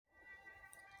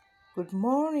Good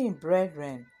morning,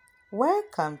 brethren.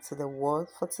 Welcome to the word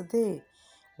for today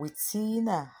with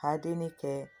Tina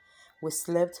Hadenike. We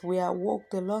slept, we awoke,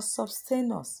 the Lord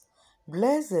sustained us.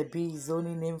 Blessed be his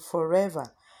holy name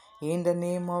forever. In the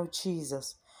name of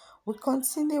Jesus. We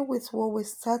continue with what we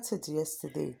started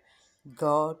yesterday.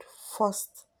 God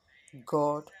first.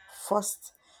 God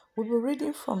first. We'll be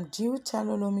reading from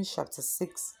Deuteronomy chapter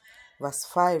 6, verse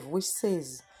 5, which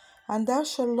says, "And thou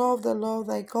shalt love the Lord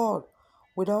thy God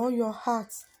with all your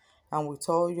heart, and with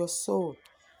all your soul,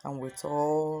 and with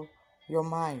all your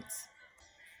might."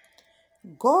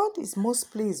 God is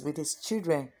most pleased with his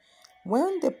children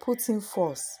when they put him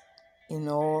first in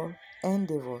all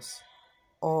endeavors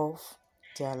of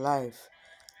their life.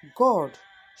 God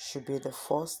should be the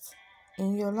first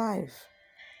in your life.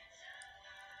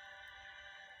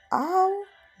 How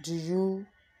do you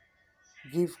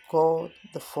give God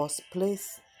the first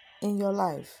place in your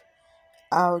life?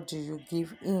 How do you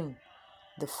give him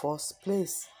the first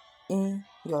place in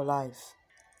your life?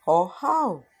 Or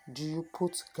how do you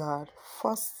put God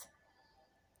first?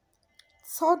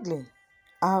 Thirdly,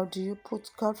 how do you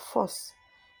put God first?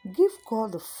 Give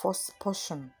God the first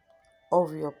portion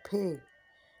of your pay.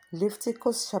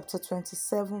 Leviticus chapter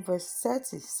 27 verse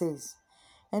 30 says,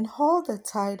 "And all the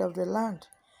tithe of the land,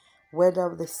 whether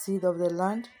of the seed of the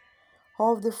land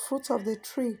or of the fruit of the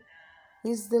tree,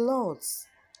 is the Lord's,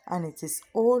 and it is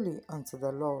holy unto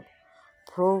the Lord."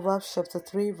 Proverbs chapter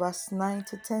 3 verse 9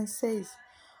 to 10 says,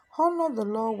 "Honor the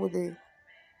Lord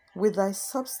with thy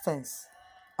substance,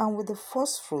 and with the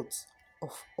first fruits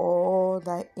of all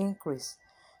thy increase.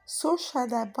 So shall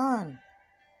thy barn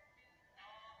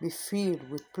be filled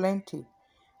with plenty,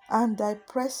 and thy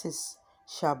presses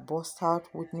shall burst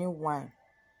out with new wine."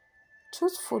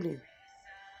 Truthfully,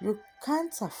 you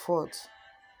can't afford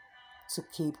to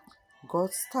keep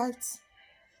God's tithes.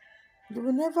 You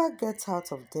will never get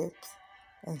out of debt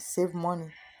and save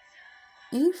money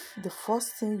if the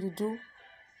first thing you do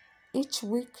each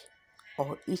week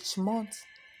or each month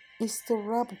is to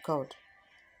rob God.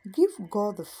 Give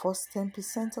God the first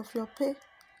 10% of your pay.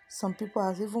 Some people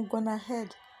have even gone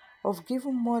ahead of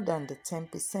giving more than the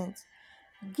 10%.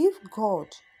 Give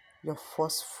God your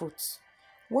first fruits.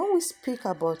 When we speak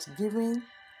about giving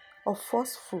of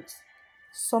first fruits,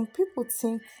 some people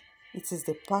think it is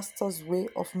the pastor's way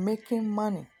of making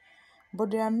money, but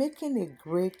they are making a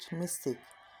great mistake.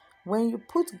 When you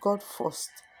put God first,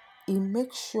 He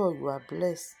makes sure you are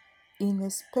blessed in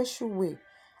a special way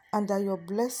and that your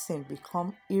blessing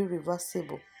become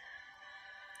irreversible.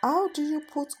 How do you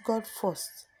put God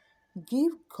first?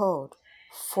 Give God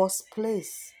first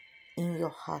place in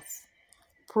your heart.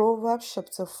 Proverbs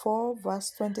chapter 4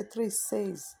 verse 23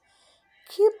 says,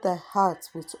 "Keep thy heart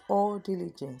with all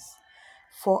diligence,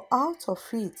 for out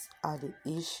of it are the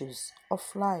issues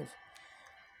of life."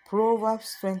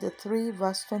 Proverbs 23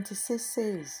 verse 26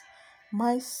 says,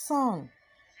 "My son,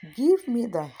 give me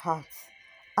thy heart,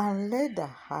 and let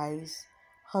thy eyes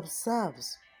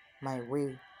observe my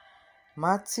way."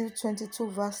 Matthew 22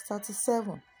 verse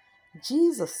 37,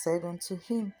 Jesus said unto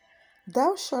him,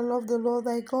 "Thou shalt love the Lord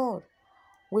thy God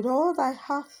with all thy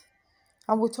heart,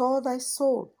 and with all thy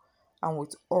soul, and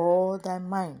with all thy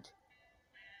mind."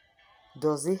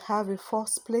 Does he have a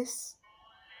first place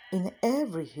in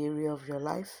every area of your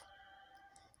life?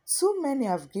 Too many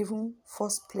have given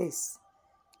first place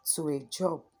to a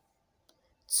job.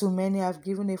 Too many have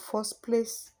given a first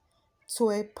place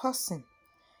to a person.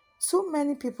 Too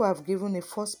many people have given a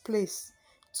first place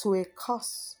to a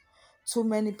cause. Too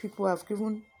many people have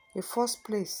given a first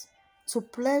place to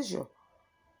pleasure.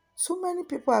 Too many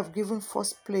people have given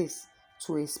first place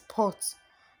to a sport.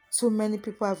 Too many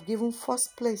people have given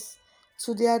first place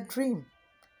to their dream.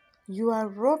 You are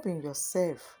robbing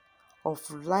yourself of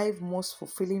life's most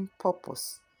fulfilling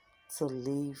purpose, to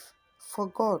live for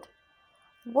God.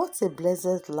 What a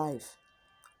blessed life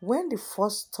when the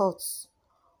first thoughts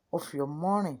of your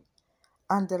morning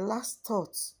and the last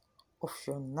thoughts of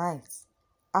your night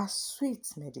are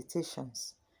sweet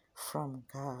meditations from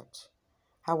God.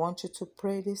 I want you to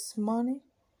pray this morning.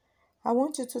 I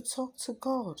want you to talk to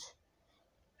God.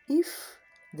 If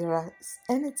there is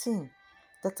anything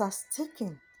that has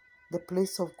taken the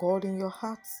place of God in your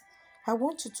heart, I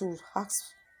want you to ask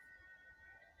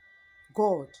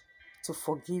God to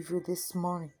forgive you this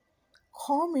morning.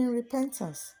 Come in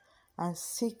repentance and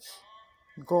seek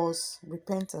God's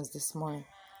repentance this morning.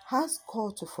 Ask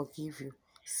God to forgive you.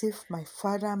 Say, "My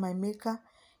Father, my Maker,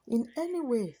 in any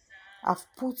way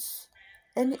I've put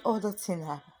any other thing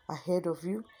ahead of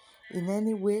you, in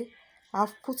any way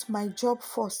I've put my job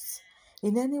first,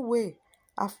 in any way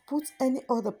I've put any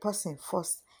other person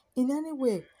first, in any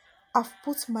way I've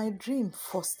put my dream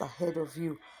first ahead of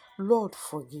you. Lord,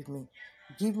 forgive me.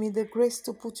 Give me the grace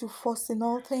to put you first in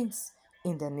all things.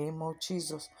 In the name of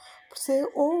Jesus. Say,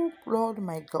 oh Lord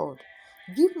my God,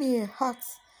 give me a heart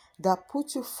that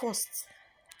puts you first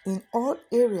in all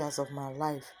areas of my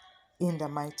life. In the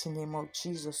mighty name of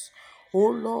Jesus. Oh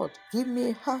Lord, give me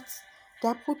a heart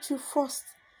that puts you first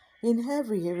in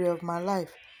every area of my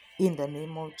life. In the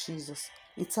name of Jesus.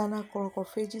 Eternal Rock of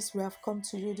Ages, we have come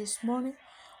to you this morning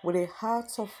with a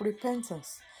heart of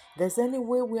repentance. If there's any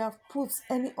way we have put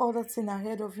any other thing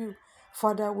ahead of you,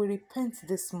 Father, we repent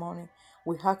this morning.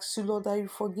 We ask you, Lord, that you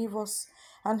forgive us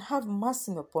and have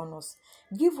mercy upon us.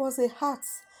 Give us a heart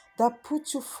that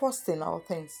puts you first in all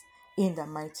things. In the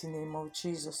mighty name of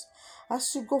Jesus.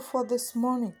 As you go for this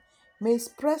morning, may His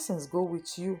presence go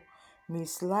with you. May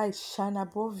His light shine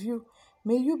above you.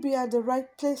 May you be at the right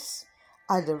place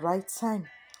at the right time,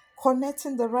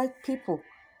 connecting the right people,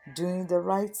 doing the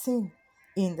right thing.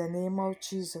 In the name of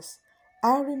Jesus.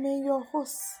 I remain your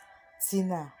host,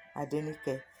 Tina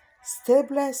Adenike. Stay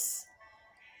blessed.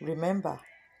 Remember,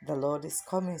 the Lord is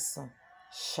coming soon.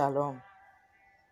 Shalom.